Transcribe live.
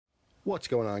What's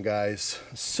going on, guys?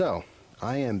 So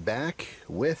I am back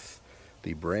with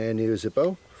the brand new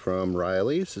Zippo from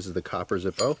Riley's. This is the copper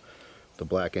Zippo, the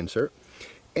black insert,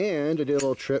 and I did a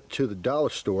little trip to the dollar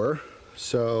store.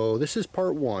 So this is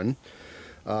part one.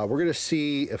 We're gonna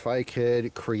see if I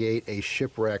could create a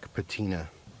Shipwreck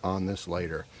patina on this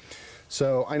lighter.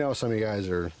 So I know some of you guys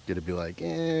are gonna be like,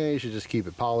 you should just keep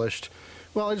it polished.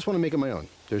 Well, I just want to make it my own.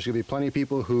 There's gonna be plenty of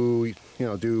people who,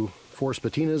 do forced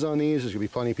patinas on these. There's gonna be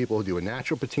plenty of people who do a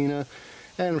natural patina,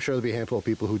 and I'm sure there'll be a handful of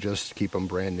people who just keep them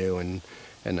brand new and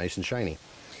nice and shiny.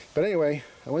 But anyway,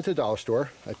 I went to the dollar store.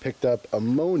 I picked up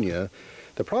ammonia.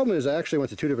 The problem is I actually went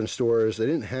to two different stores. They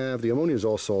didn't have, the ammonia is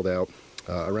all sold out.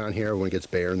 Around here, when it gets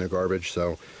bare in their garbage,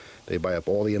 so they buy up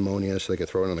all the ammonia so they can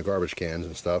throw it on the garbage cans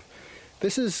and stuff.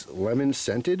 This is lemon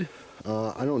scented.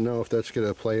 I don't know if that's going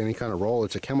to play any kind of role.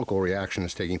 It's a chemical reaction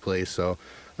that's taking place, so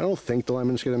I don't think the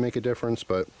lemon's going to make a difference,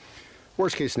 but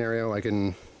worst case scenario, I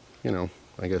can,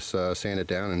 I guess sand it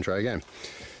down and try again.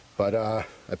 But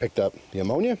I picked up the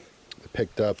ammonia. I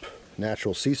picked up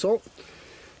natural sea salt.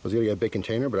 I was going to get a big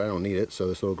container, but I don't need it, so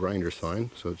this little grinder's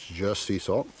fine. So it's just sea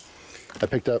salt. I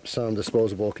picked up some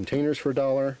disposable containers for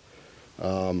 $1.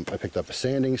 I picked up a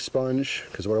sanding sponge,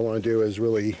 because what I want to do is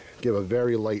really give a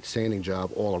very light sanding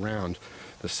job all around.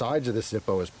 The sides of this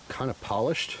Zippo is kind of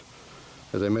polished,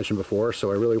 as I mentioned before,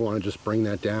 so I really want to just bring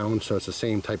that down so it's the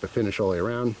same type of finish all the way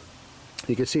around.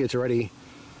 You can see it's already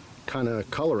kind of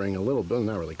coloring a little bit,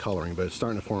 not really coloring, but it's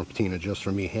starting to form a patina just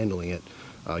from me handling it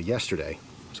yesterday.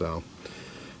 So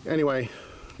anyway,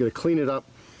 I'm going to clean it up,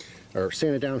 or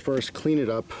sand it down first, clean it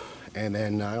up, and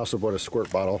then I also bought a squirt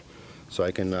bottle so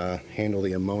I can handle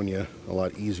the ammonia a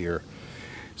lot easier.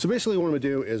 So basically what I'm going to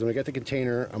do is when I get the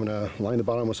container, I'm going to line the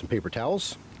bottom with some paper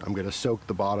towels. I'm going to soak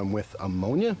the bottom with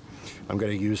ammonia. I'm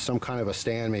going to use some kind of a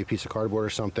stand, maybe a piece of cardboard or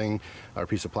something, or a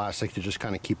piece of plastic to just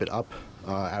kind of keep it up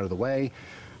out of the way.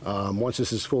 Once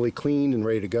this is fully cleaned and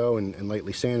ready to go and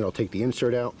lightly sanded, I'll take the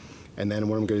insert out. And then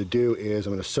what I'm going to do is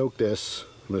I'm going to soak this,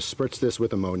 I'm going to spritz this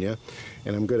with ammonia,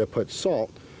 and I'm going to put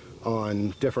salt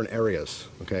on different areas,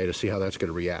 okay, to see how that's going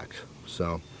to react.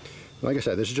 So, like I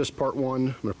said, this is just part one.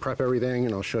 I'm going to prep everything,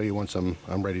 and I'll show you once I'm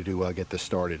ready to get this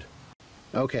started.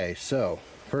 Okay, so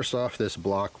first off, this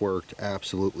block worked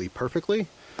absolutely perfectly.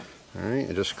 All right,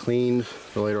 I just cleaned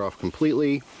the lighter off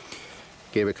completely,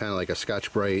 gave it kind of like a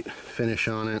Scotch-Brite finish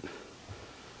on it.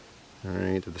 All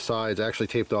right, to the sides, I actually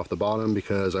taped off the bottom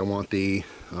because I want the,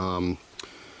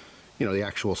 the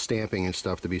actual stamping and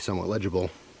stuff to be somewhat legible.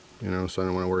 So I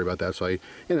don't want to worry about that, so I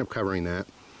ended up covering that.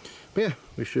 But yeah,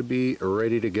 we should be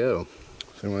ready to go.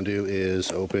 So what I want to do is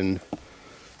open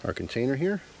our container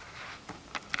here.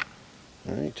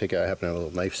 Alright, take out, I happen to have a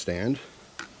little knife stand,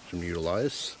 which I'm going to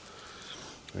utilize.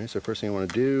 Alright, so first thing I want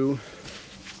to do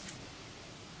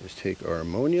is take our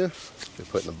ammonia,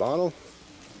 put in the bottle,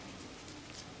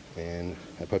 and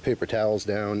I put paper towels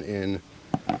down in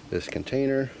this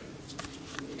container.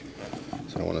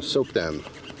 So I want to soak them.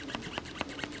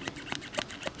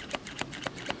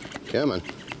 Come on.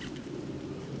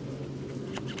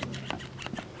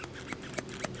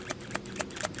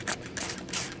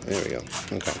 There we go.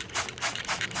 Okay.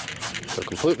 So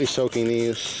completely soaking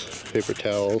these paper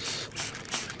towels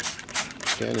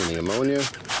again in the ammonia.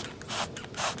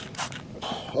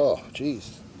 Oh,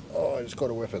 jeez. Oh, I just caught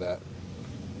a whiff of that.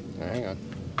 All right, hang on.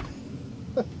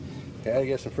 Gotta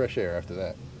get some fresh air after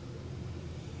that.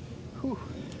 Whew.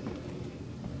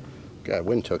 God,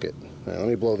 wind took it. All right, let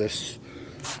me blow this.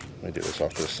 Let me do this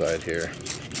off to the side here.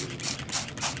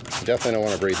 I definitely don't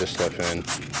want to breathe this stuff in.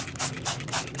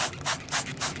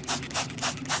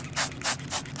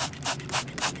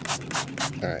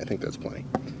 Alright, I think that's plenty.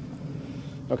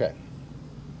 Okay.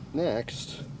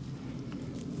 Next,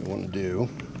 what I want to do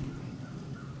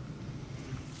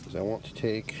is I want to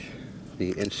take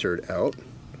the insert out.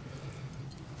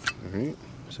 Alright,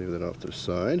 save that off to the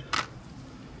side.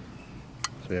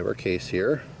 So we have our case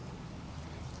here.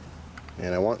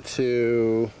 And I want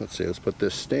to, let's put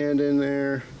this stand in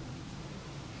there.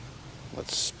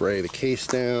 Let's spray the case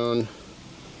down.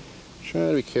 Try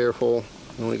to be careful.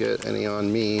 I don't want to get any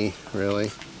on me,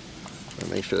 really.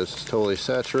 Make sure this is totally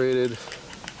saturated.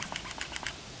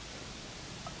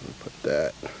 Put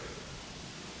that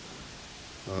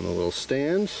on the little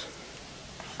stands.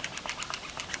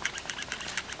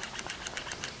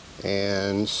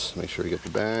 And make sure we get the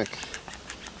back.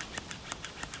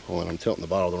 Hold on, I'm tilting the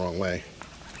bottle the wrong way.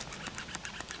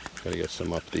 Gotta get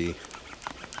some up the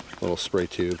little spray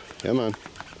tube. Come on.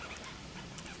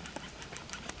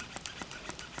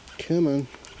 Come on.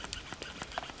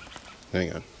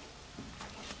 Hang on.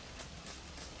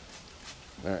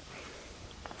 Alright.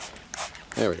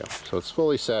 There we go. So it's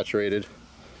fully saturated.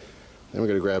 Then we're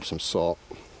going to grab some salt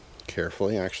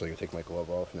carefully. Actually, I'm going to take my glove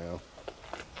off now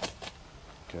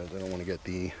because I don't want to get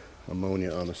the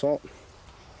ammonia on the salt.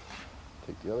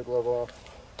 Take the other glove off.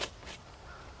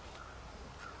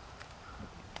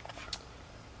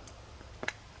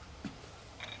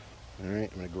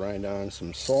 Alright, I'm going to grind on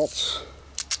some salts.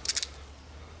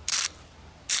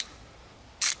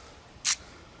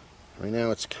 Right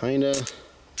now it's kind of,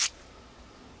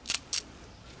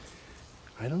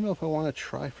 I don't know if I want to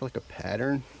try for like a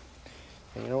pattern.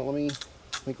 And you know what,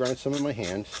 let me grind some in my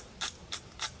hand.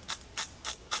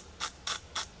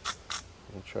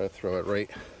 I'll try to throw it right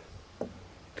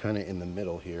kind of in the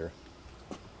middle here.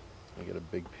 I get a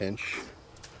big pinch.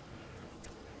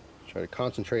 Try to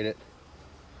concentrate it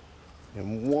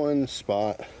in one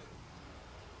spot.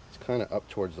 It's kind of up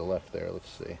towards the left there. Let's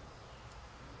see.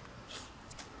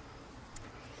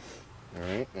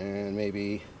 Alright, and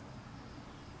maybe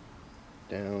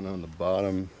down on the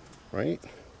bottom right.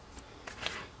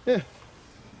 Yeah,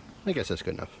 I guess that's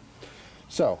good enough.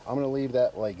 So I'm going to leave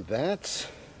that like that,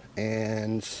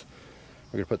 and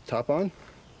we're going to put the top on.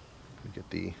 Get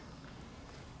the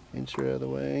insert out of the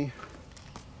way.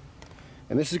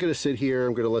 And this is going to sit here.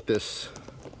 I'm going to let this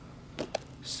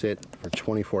sit for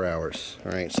 24 hours.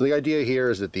 Alright, so the idea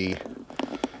here is that the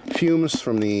fumes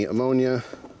from the ammonia,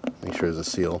 make sure there's a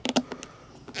seal,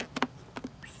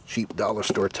 cheap dollar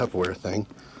store Tupperware thing,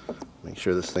 make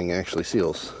sure this thing actually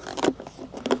seals.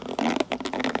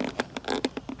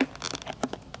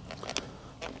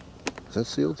 Is that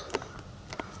sealed?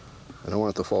 I don't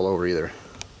want it to fall over either.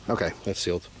 Okay, that's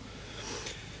sealed.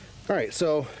 Alright,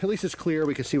 so at least it's clear,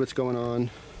 we can see what's going on.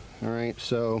 Alright,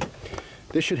 so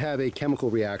this should have a chemical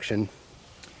reaction,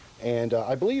 and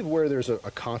I believe where there's a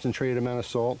concentrated amount of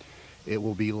salt, it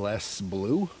will be less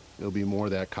blue. It'll be more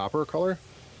that copper color,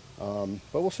 but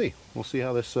we'll see. We'll see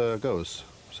how this goes.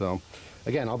 So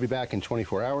again, I'll be back in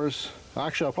 24 hours.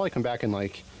 Actually, I'll probably come back in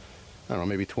like, I don't know,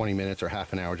 maybe 20 minutes or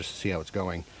half an hour just to see how it's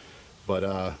going. But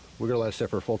we're going to let it sit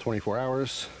for a full 24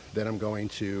 hours. Then I'm going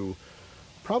to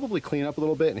probably clean up a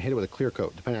little bit and hit it with a clear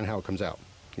coat, depending on how it comes out.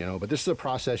 You know, but this is a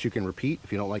process you can repeat.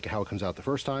 If you don't like how it comes out the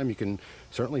first time, you can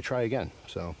certainly try again.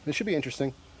 So it should be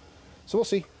interesting. So we'll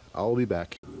see. I'll be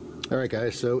back. All right,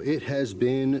 guys, so it has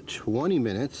been 20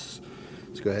 minutes.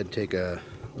 Let's go ahead and take a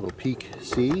little peek,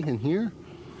 see in here.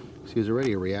 See, there's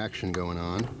already a reaction going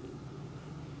on.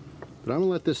 But I'm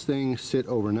gonna let this thing sit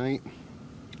overnight.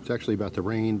 It's actually about to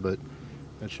rain, but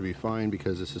that should be fine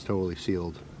because this is totally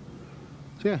sealed.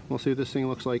 So yeah, we'll see what this thing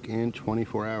looks like in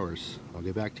 24 hours. I'll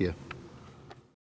get back to you.